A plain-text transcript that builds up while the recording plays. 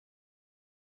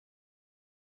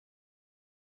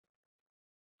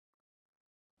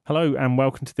Hello and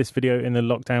welcome to this video in the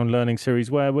Lockdown Learning series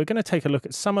where we're going to take a look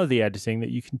at some of the editing that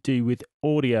you can do with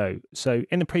audio. So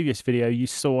in the previous video you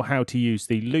saw how to use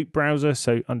the loop browser.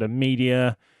 So under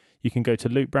media you can go to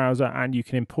loop browser and you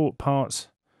can import parts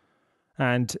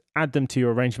and add them to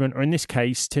your arrangement, or in this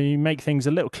case to make things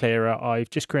a little clearer I've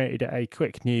just created a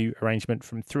quick new arrangement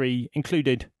from 3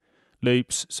 included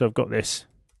loops. So I've got this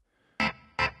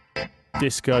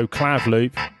disco clav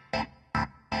loop,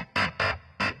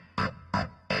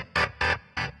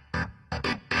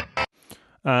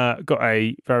 got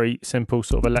a very simple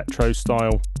sort of electro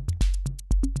style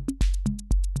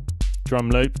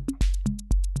drum loop,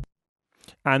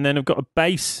 and then I've got a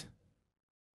bass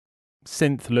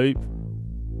synth loop.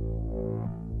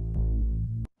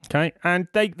 Okay, and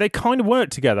they kind of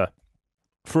work together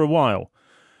for a while.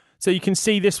 So you can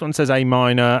see this one says A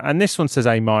minor and this one says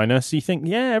A minor, so you think,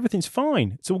 yeah, everything's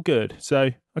fine, it's all good.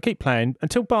 So I keep playing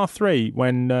until bar 3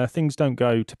 when things don't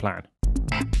go to plan.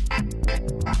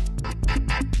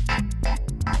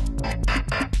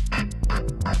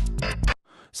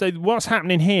 So what's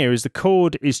happening here is the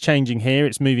chord is changing here,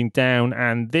 it's moving down,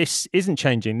 and this isn't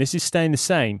changing, this is staying the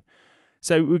same.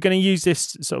 So we're going to use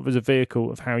this sort of as a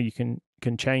vehicle of how you can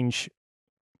change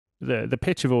the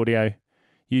pitch of audio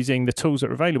using the tools that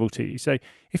are available to you. So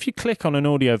if you click on an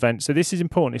audio event, so this is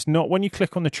important, it's not when you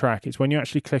click on the track, it's when you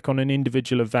actually click on an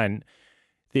individual event.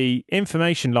 The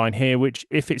information line here, which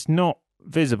if it's not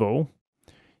visible,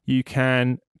 you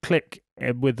can click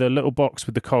with the little box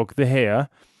with the cog here,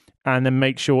 and then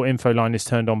make sure info line is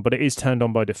turned on, but it is turned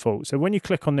on by default. So when you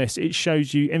click on this, it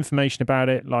shows you information about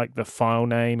it, like the file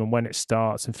name and when it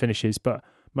starts and finishes. But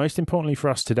most importantly for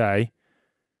us today,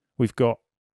 we've got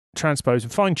transpose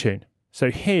and fine tune.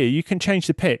 So here you can change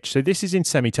the pitch. So this is in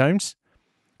semitones.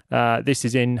 This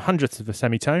is in hundredths of a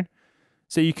semitone.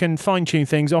 So you can fine tune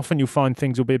things. Often you'll find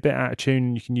things will be a bit out of tune,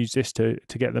 and you can use this to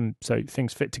get them so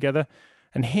things fit together.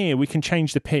 And here we can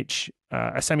change the pitch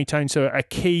a semitone, so a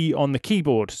key on the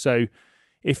keyboard. So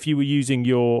if you were using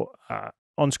your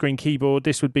on-screen keyboard,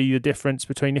 this would be the difference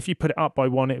between, if you put it up by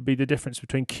 1, it would be the difference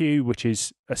between Q, which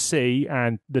is a C,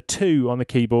 and the 2 on the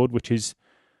keyboard, which is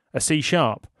a C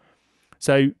sharp.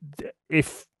 So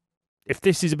if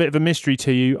this is a bit of a mystery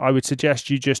to you, I would suggest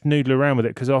you just noodle around with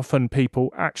it, because often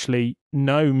people actually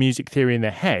know music theory in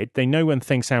their head. They know when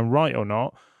things sound right or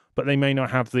not, but they may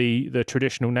not have the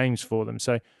traditional names for them.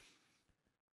 So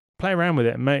play around with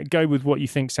it and go with what you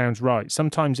think sounds right.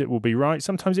 Sometimes it will be right,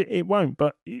 sometimes it won't,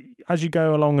 but as you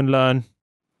go along and learn,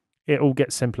 it all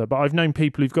gets simpler. But I've known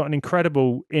people who've got an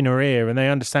incredible inner ear and they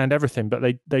understand everything, but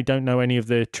they don't know any of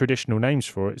the traditional names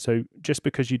for it. So just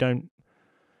because you don't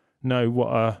know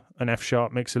what an F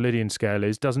sharp mixolydian scale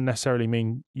is doesn't necessarily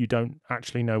mean you don't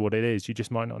actually know what it is. You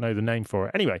just might not know the name for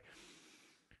it. Anyway,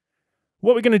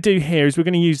 what we're going to do here is we're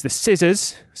going to use the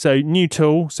scissors, so new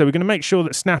tool. So we're going to make sure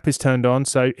that snap is turned on.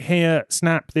 So here,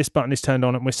 snap, this button is turned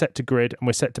on, and we're set to grid and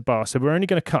we're set to bar. So we're only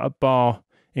going to cut up bar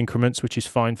increments, which is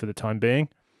fine for the time being.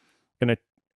 I'm going to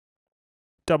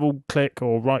double click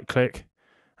or right click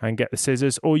and get the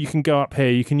scissors, or you can go up here.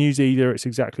 You can use either, it's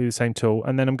exactly the same tool.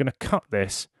 And then I'm going to cut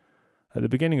this at the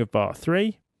beginning of bar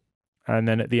 3 and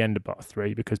then at the end of bar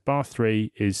 3, because bar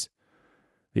 3 is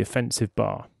the offensive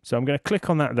bar. So I'm going to click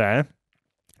on that there.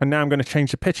 And now I'm going to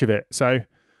change the pitch of it. So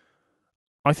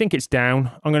I think it's down.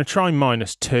 I'm going to try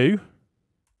 -2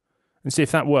 and see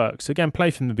if that works. Again, play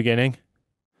from the beginning.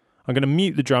 I'm going to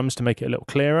mute the drums to make it a little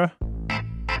clearer.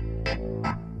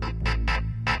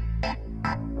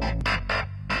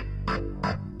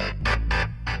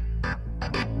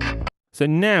 So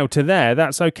now to there,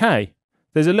 that's okay.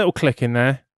 There's a little click in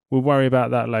there. We'll worry about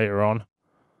that later on.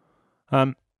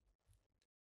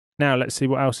 Now let's see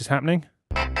what else is happening.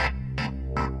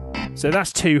 So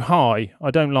that's too high. I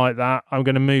don't like that. I'm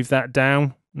going to move that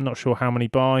down. I'm not sure how many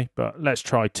by, but let's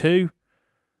try 2.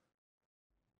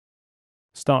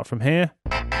 Start from here.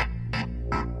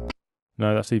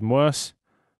 No, that's even worse.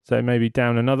 So maybe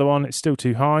down another one. It's still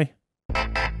too high.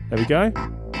 There we go.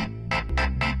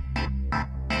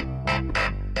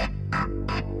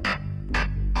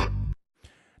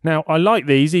 Now, I like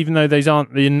these, even though these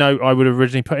aren't the note I would have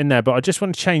originally put in there, but I just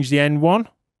want to change the end one.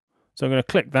 So I'm going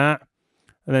to click that.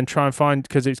 And then try and find,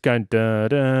 because it's going da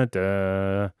da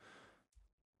da.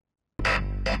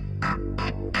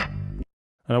 And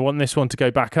I want this one to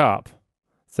go back up.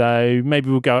 So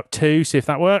maybe we'll go up 2, see if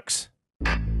that works.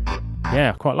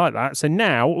 Yeah, I quite like that. So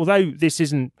now, although this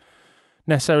isn't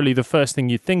necessarily the first thing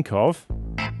you'd think of,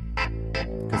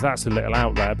 because that's a little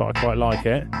out there, but I quite like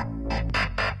it.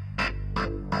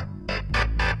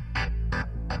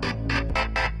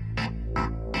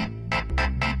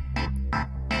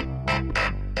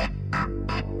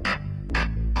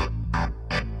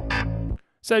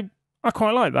 So I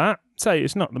quite like that. So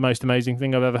it's not the most amazing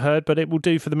thing I've ever heard, but it will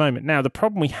do for the moment. Now, the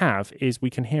problem we have is we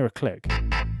can hear a click.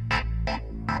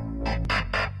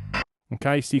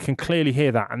 Okay, so you can clearly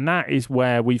hear that, and that is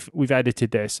where we've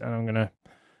edited this, and I'm going to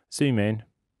zoom in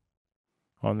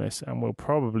on this, and we'll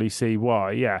probably see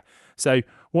why. Yeah, so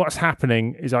what's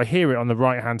happening is I hear it on the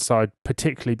right-hand side,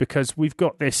 particularly because we've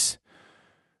got this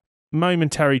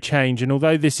momentary change, and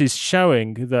although this is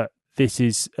showing that this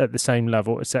is at the same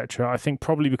level, etc., I think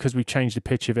probably because we've changed the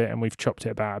pitch of it and we've chopped it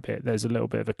about a bit, there's a little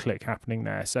bit of a click happening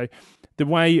there. So the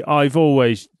way I've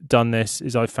always done this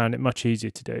is I've found it much easier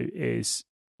to do is,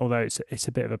 although it's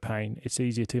a bit of a pain, it's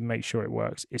easier to make sure it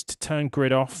works, is to turn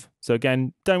grid off. So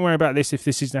again, don't worry about this if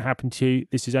this isn't happening to you.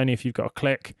 This is only if you've got a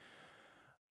click.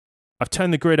 I've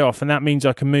turned the grid off, and that means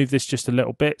I can move this just a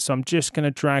little bit. So I'm just going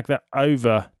to drag that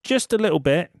over just a little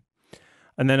bit,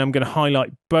 and then I'm going to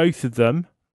highlight both of them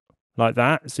like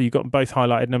that. So you've got them both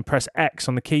highlighted, and then press X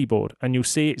on the keyboard, and you'll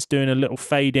see it's doing a little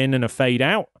fade in and a fade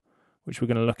out, which we're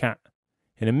going to look at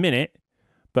in a minute.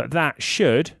 But that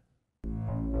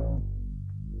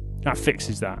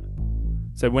fixes that.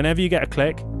 So whenever you get a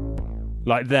click,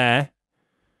 like there,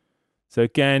 so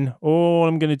again, all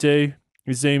I'm going to do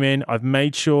is zoom in. I've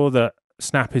made sure that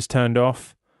snap is turned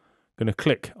off. I'm going to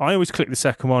click. I always click the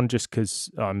second one just because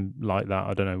I'm like that.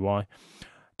 I don't know why.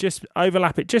 Just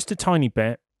overlap it just a tiny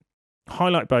bit,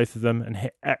 highlight both of them, and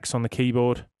hit X on the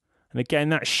keyboard. And again,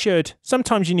 that should,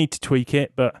 sometimes you need to tweak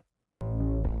it, but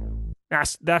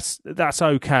that's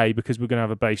okay because we're going to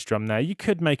have a bass drum there. You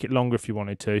could make it longer if you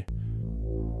wanted to.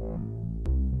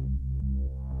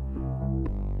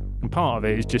 And part of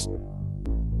it is just,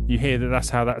 you hear that that's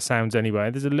how that sounds anyway.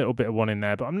 There's a little bit of one in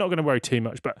there, but I'm not going to worry too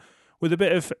much. But with a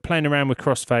bit of playing around with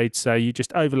crossfades, so you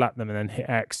just overlap them and then hit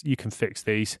X, you can fix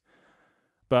these.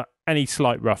 But any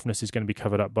slight roughness is going to be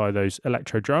covered up by those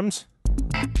electro drums.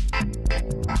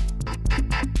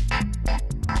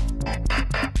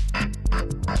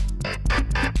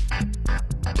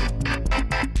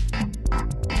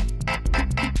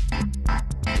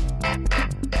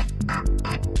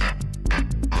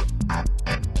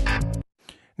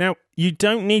 Now, you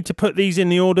don't need to put these in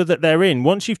the order that they're in.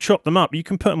 Once you've chopped them up, you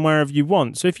can put them wherever you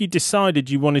want. So if you decided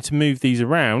you wanted to move these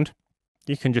around,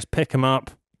 you can just pick them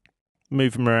up,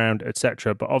 move them around,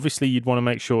 etc. But obviously, you'd want to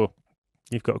make sure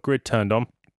you've got a grid turned on.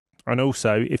 And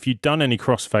also, if you've done any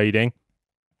crossfading,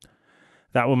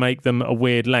 that will make them a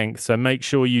weird length. So make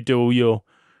sure you do all your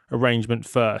arrangement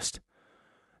first.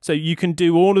 So you can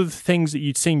do all of the things that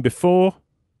you'd seen before.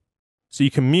 So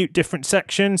you can mute different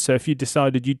sections. So if you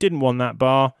decided you didn't want that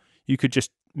bar, you could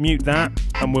just mute that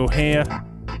and we'll hear.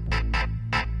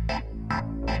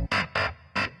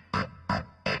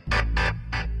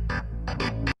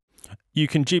 You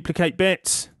can duplicate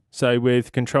bits. So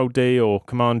with Control D or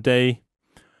Command D,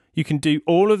 you can do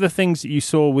all of the things that you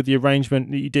saw with the arrangement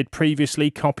that you did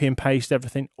previously, copy and paste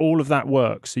everything, all of that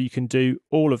works. So you can do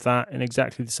all of that in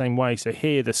exactly the same way. So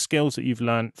here, the skills that you've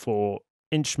learned for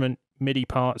instrument, MIDI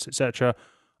parts, etc.,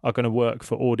 are going to work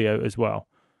for audio as well.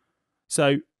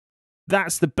 So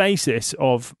that's the basis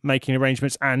of making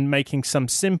arrangements and making some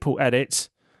simple edits.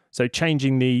 So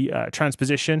changing the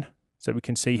transposition, so we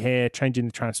can see here, changing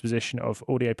the transposition of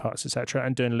audio parts, etc.,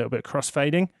 and doing a little bit of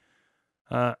crossfading.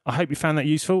 I hope you found that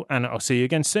useful, and I'll see you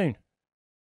again soon.